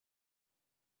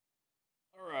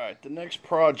Alright, the next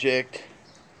project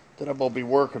that I will be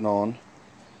working on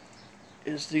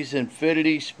is these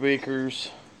infinity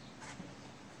speakers.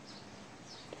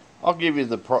 I'll give you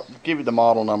the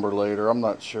model number later. I'm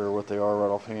not sure what they are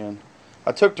right offhand.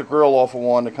 I took the grill off of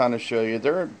one to kind of show you.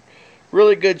 They're in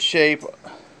really good shape,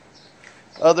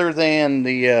 other than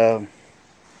the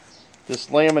this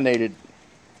laminated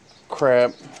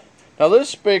crap. Now this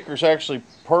speaker is actually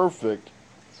perfect.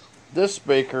 This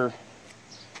speaker,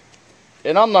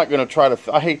 and I'm not going to try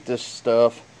to, I hate this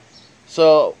stuff.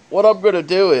 So what I'm going to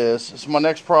do is my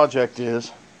next project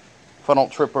is, if I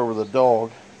don't trip over the dog,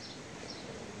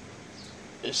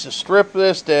 is to strip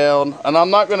this down. And I'm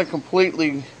not going to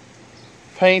completely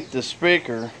paint the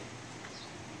speaker,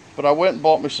 but I went and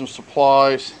bought me some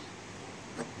supplies.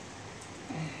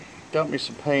 Got me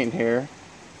some paint here.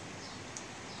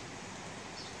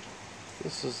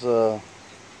 This is a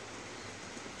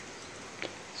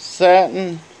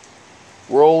satin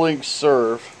rolling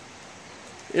surf.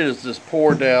 It is just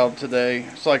poured down today.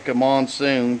 It's like a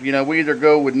monsoon. You know, we either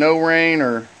go with no rain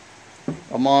or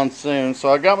a monsoon.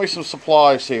 So I got me some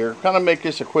supplies here. Kind of make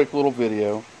this a quick little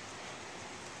video.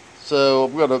 So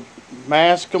I'm going to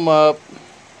mask them up,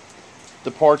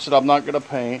 the parts that I'm not going to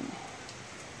paint.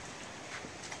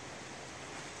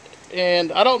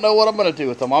 And I don't know what I'm going to do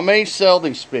with them. I may sell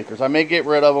these speakers. I may get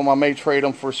rid of them. I may trade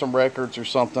them for some records or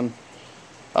something.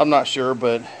 I'm not sure,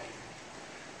 but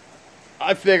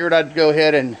I figured I'd go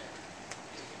ahead and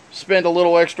spend a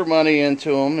little extra money into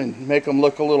them and make them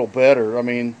look a little better. I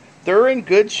mean, they're in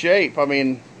good shape. I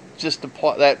mean, just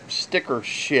that sticker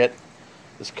shit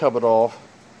is coming off.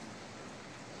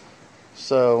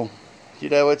 So, you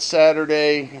know, it's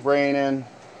Saturday, raining.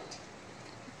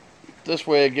 This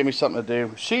way it'd give me something to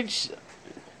do.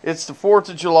 It's the 4th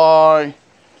of July.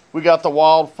 We got the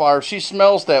wildfire. She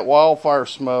smells that wildfire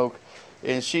smoke,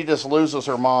 and she just loses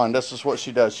her mind. This is what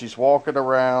she does. She's walking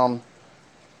around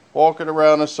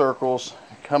in circles,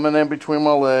 coming in between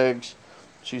my legs.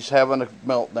 She's having a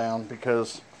meltdown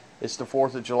because it's the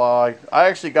 4th of July. I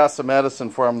actually got some medicine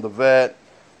from the vet.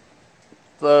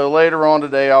 So later on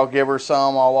today, I'll give her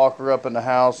some. I'll lock her up in the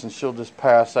house, and she'll just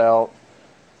pass out.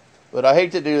 But I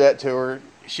hate to do that to her.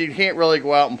 She can't really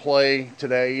go out and play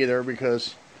today either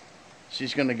because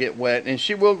she's going to get wet. And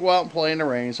she will go out and play in the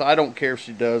rain, so I don't care if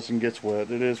she does and gets wet.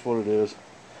 It is what it is.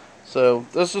 So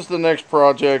this is the next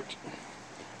project.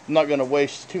 I'm not going to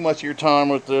waste too much of your time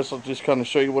with this. I'll just kind of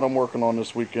show you what I'm working on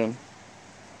this weekend.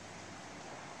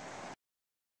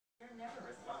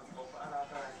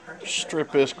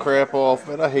 Strip this crap off,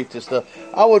 man. I hate this stuff.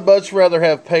 I would much rather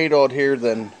have paint on here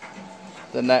than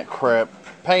that crap.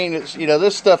 Paint is, you know,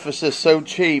 this stuff is just so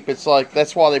cheap. It's like,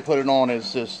 that's why they put it on.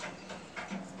 It's just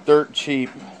dirt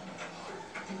cheap.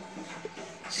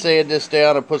 Sand this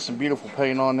down and put some beautiful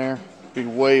paint on there. Be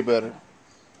way better.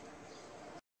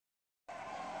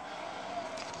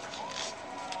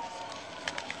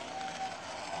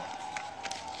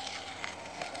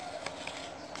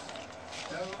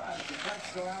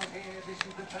 Go out here, this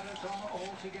is the peloton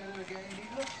all together again. He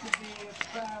looks to be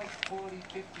about 40,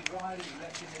 50 riders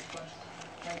left in this bunch,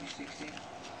 maybe 60.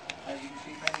 As you can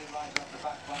see, many lines off the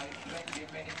back by plenty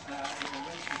of minutes now. In the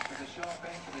races for the sharp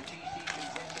end, for the GC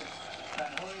contenders.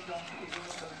 And Horizon is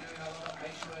also doing a lot of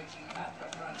pace racing at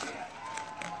the front here.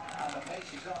 And the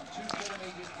pace is on, 2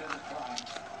 kilometers to the climb.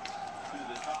 To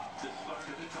the top, the start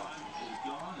of the climb is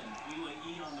gone, and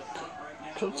UAE on the front right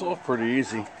now. Cuts off pretty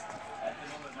easy.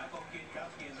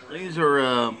 These are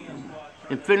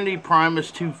Infinity Primus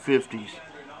 250s.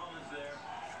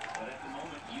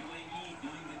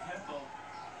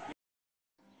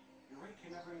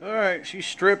 Alright, she's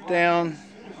stripped down.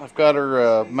 I've got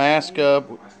her mask up.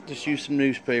 Just use some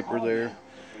newspaper there.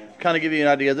 Kind of give you an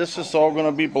idea. This is all going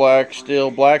to be black still.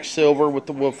 Black silver with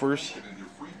the woofers.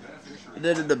 And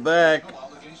then in the back,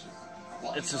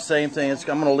 it's the same thing. I'm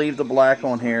going to leave the black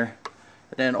on here.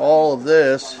 And then all of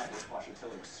this,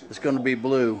 it's going to be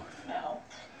blue.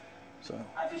 So,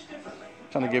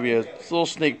 trying to give you a little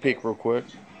sneak peek real quick.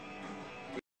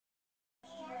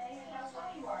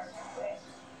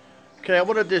 Okay, I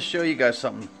want to just show you guys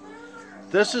something.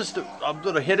 This is I'm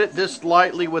going to hit it this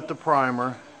lightly with the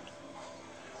primer.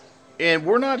 And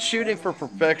we're not shooting for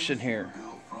perfection here.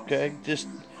 Okay, just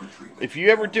if you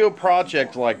ever do a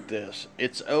project like this,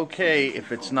 it's okay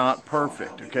if it's not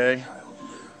perfect, okay?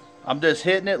 I'm just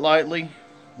hitting it lightly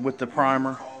with the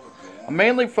primer. I'm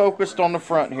mainly focused on the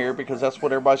front here because that's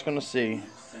what everybody's going to see.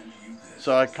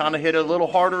 So I kind of hit it a little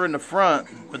harder in the front,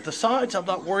 but the sides I'm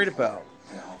not worried about.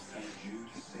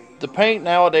 The paint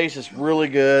nowadays is really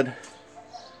good.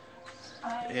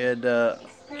 And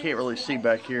can't really see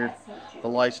back here. The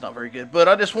light's not very good. But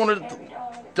I just wanted to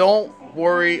don't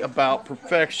worry about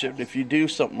perfection if you do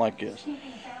something like this.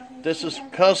 This is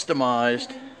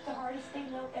customized,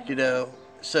 you know,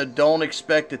 so don't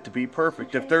expect it to be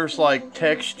perfect. If there's like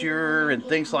texture and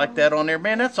things like that on there,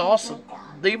 man, that's awesome.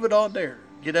 Leave it on there.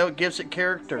 You know, it gives it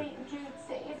character.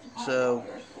 So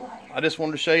I just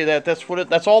wanted to show you that.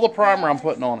 That's all the primer I'm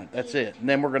putting on it. That's it. And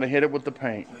then we're going to hit it with the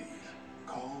paint.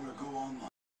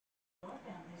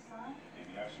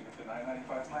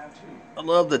 I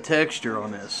love the texture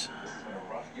on this.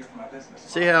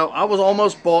 See how I was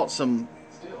almost bought some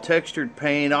textured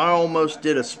paint. I almost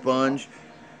did a sponge,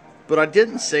 but I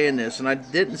didn't sand this, and I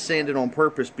didn't sand it on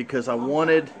purpose because I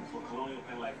wanted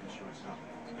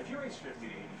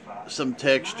some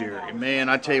texture. And man,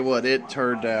 I tell you what, it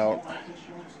turned out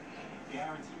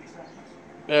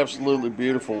absolutely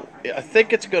beautiful. I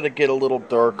think it's going to get a little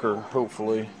darker,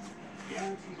 hopefully,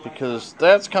 because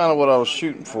that's kind of what I was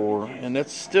shooting for, and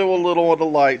it's still a little on the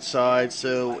light side,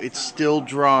 so it's still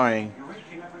drying.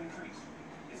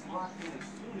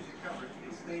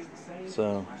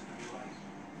 So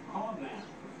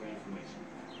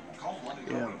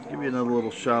yeah, give you another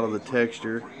little shot of the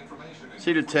texture.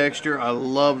 See the texture? I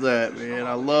love that, man.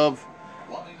 I love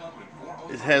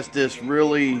it. Has this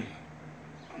really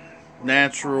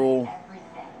natural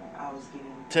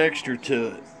texture to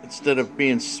it instead of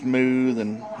being smooth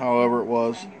and however it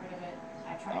was.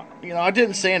 You know, I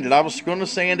didn't sand it. I was going to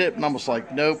sand it, and I was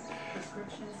like, nope.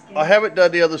 I haven't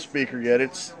done the other speaker yet.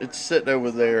 It's sitting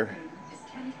over there,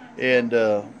 and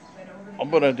I'm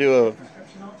going to do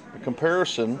a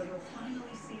comparison.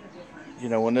 You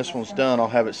know, when this one's done, I'll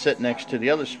have it sit next to the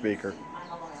other speaker.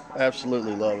 I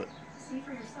absolutely love it.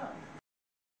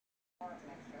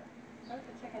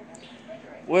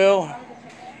 Well,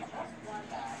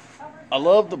 I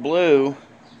love the blue,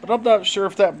 but I'm not sure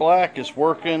if that black is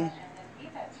working.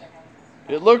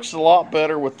 It looks a lot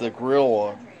better with the grill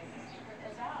on.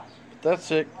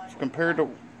 That's it. Compared to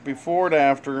before and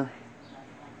after,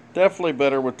 definitely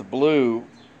better with the blue.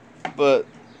 But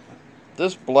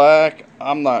this black,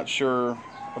 I'm not sure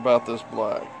about this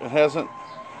black. It hasn't,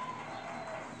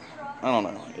 I don't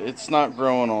know. It's not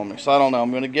growing on me. So I don't know.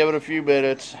 I'm going to give it a few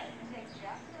minutes.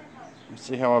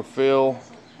 See how I feel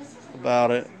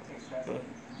about it. But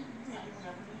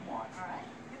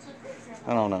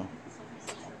I don't know.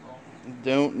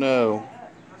 Don't know.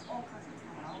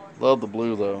 Love the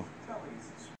blue though.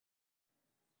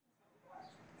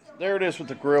 There it is with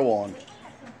the grill on.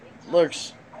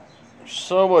 Looks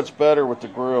so much better with the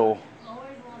grill.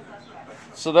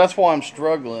 So that's why I'm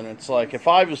struggling. It's like if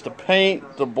I was to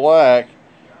paint the black,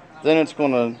 then it's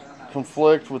going to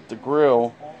conflict with the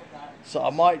grill. So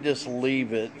I might just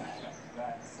leave it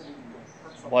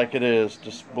like it is,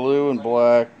 just blue and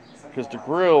black, because the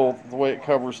grill, the way it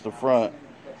covers the front,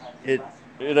 it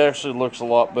actually looks a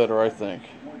lot better, I think.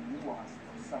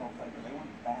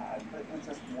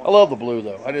 I love the blue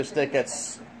though. I just think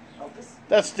it's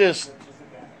just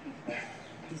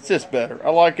better.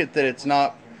 I like it that it's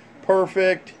not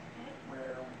perfect.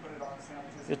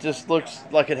 It just looks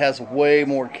like it has way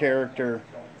more character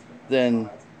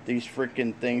than these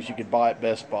freaking things you could buy at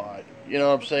Best Buy. You know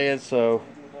what I'm saying? So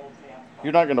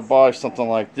you're not going to buy something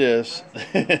like this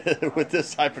with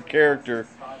this type of character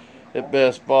at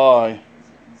Best Buy.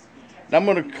 Now I'm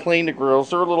going to clean the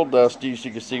grills. They're a little dusty, as you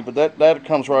can see, but that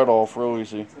comes right off real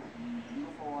easy.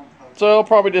 So I'll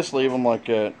probably just leave them like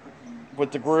that.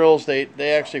 With the grills, they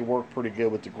actually work pretty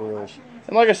good with the grills.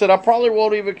 And like I said, I probably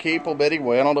won't even keep them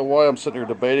anyway. I don't know why I'm sitting here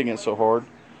debating it so hard.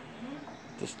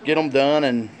 Just get them done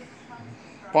and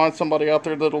find somebody out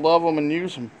there that'll love them and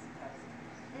use them.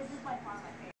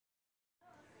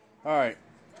 Alright,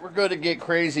 we're going to get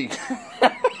crazy.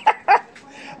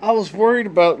 I was worried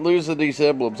about losing these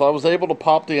emblems. I was able to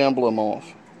pop the emblem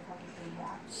off.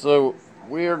 So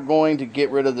we are going to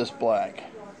get rid of this black.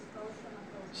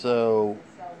 So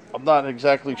I'm not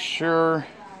exactly sure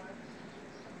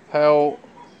how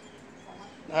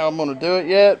I'm going to do it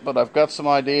yet, but I've got some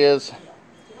ideas.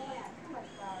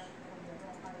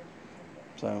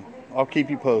 So I'll keep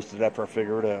you posted after I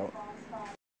figure it out.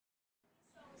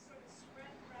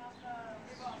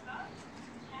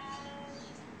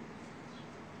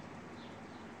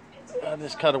 I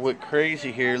just kind of went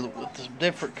crazy here with some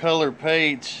different color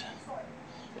paints,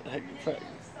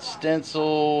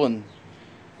 stencil, and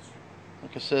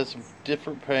like I said, some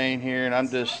different paint here, and I'm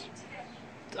just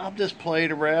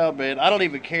playing around, man. I don't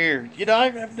even care. You know, I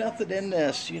have nothing in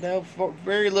this. You know, for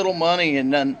very little money,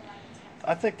 and then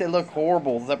I think they look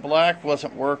horrible. That black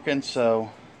wasn't working,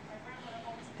 so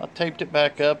I taped it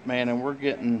back up, man, and we're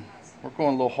going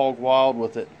a little hog wild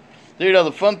with it. Dude,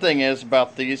 the fun thing is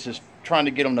about these is trying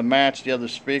to get them to match the other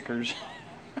speakers.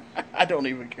 I don't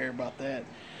even care about that.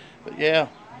 But yeah.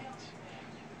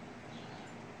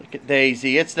 Look at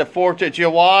Daisy. It's the 4th of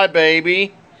July,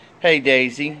 baby. Hey,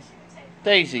 Daisy.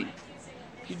 Daisy.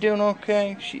 You doing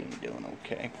okay? She ain't doing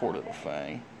okay. Poor little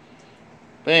thing.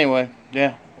 But anyway,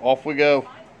 yeah, off we go.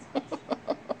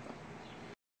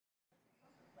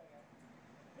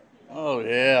 Oh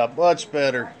yeah, much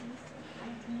better.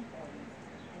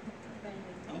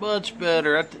 Much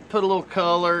better. I put a little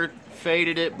color,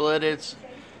 faded it, blended it.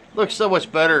 Looks so much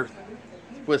better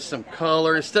with some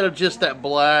color instead of just that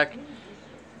black.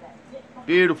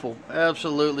 Beautiful,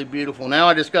 absolutely beautiful. Now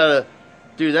I just gotta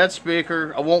do that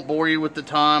speaker. I won't bore you with the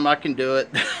time. I can do it.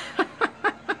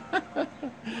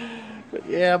 But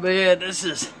yeah, man, this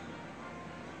is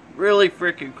really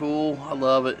freaking cool. I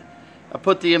love it. I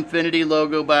put the Infinity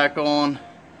logo back on.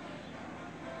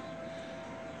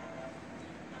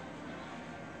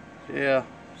 Yeah,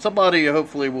 somebody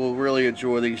hopefully will really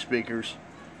enjoy these speakers.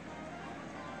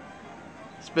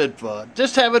 It's been fun.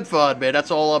 Just having fun, man.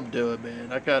 That's all I'm doing,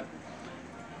 man. I got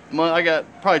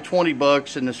probably 20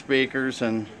 bucks in the speakers,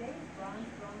 and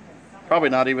probably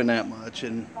not even that much,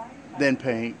 and then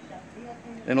paint.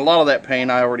 And a lot of that paint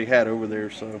I already had over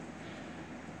there, so.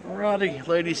 Alrighty,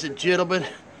 ladies and gentlemen.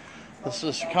 This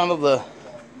is kind of the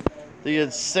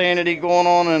insanity going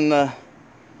on in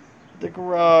the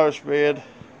garage, man.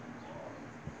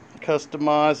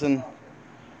 Customizing.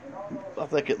 I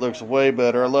think it looks way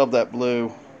better. I love that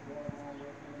blue.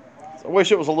 I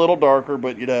wish it was a little darker,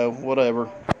 but you know, whatever.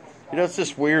 You know, it's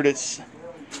just weird. It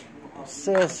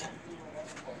says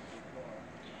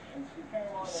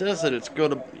that it's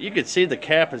going to. You can see the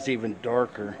cap is even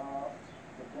darker.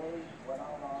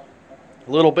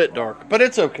 A little bit darker, but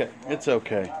it's okay. It's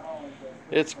okay.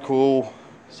 It's cool.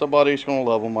 Somebody's going to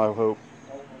love them, I hope.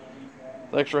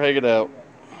 Thanks for hanging out.